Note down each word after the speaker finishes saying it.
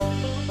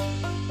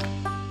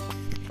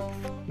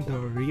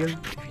real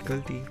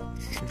difficulty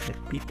is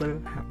that people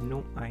have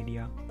no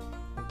idea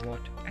of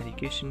what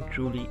education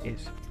truly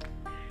is.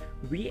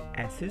 We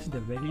assess the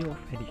value of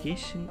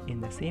education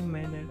in the same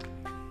manner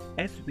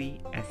as we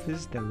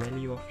assess the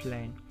value of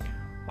land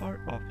or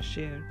of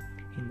share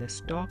in the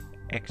stock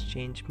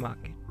exchange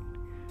market.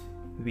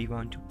 We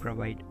want to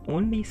provide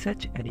only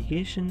such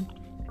education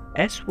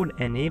as would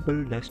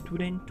enable the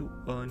student to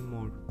earn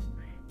more.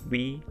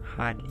 We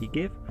hardly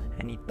give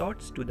any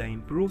thoughts to the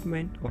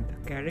improvement of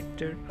the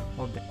character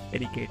of the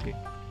educated.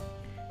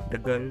 The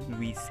girls,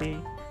 we say,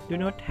 do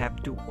not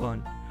have to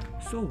earn,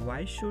 so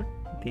why should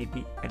they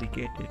be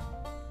educated?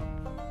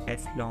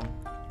 As long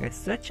as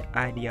such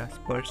ideas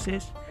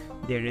persist,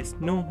 there is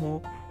no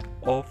hope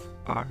of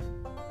our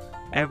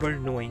ever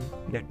knowing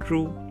the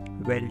true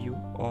value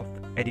of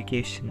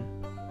education.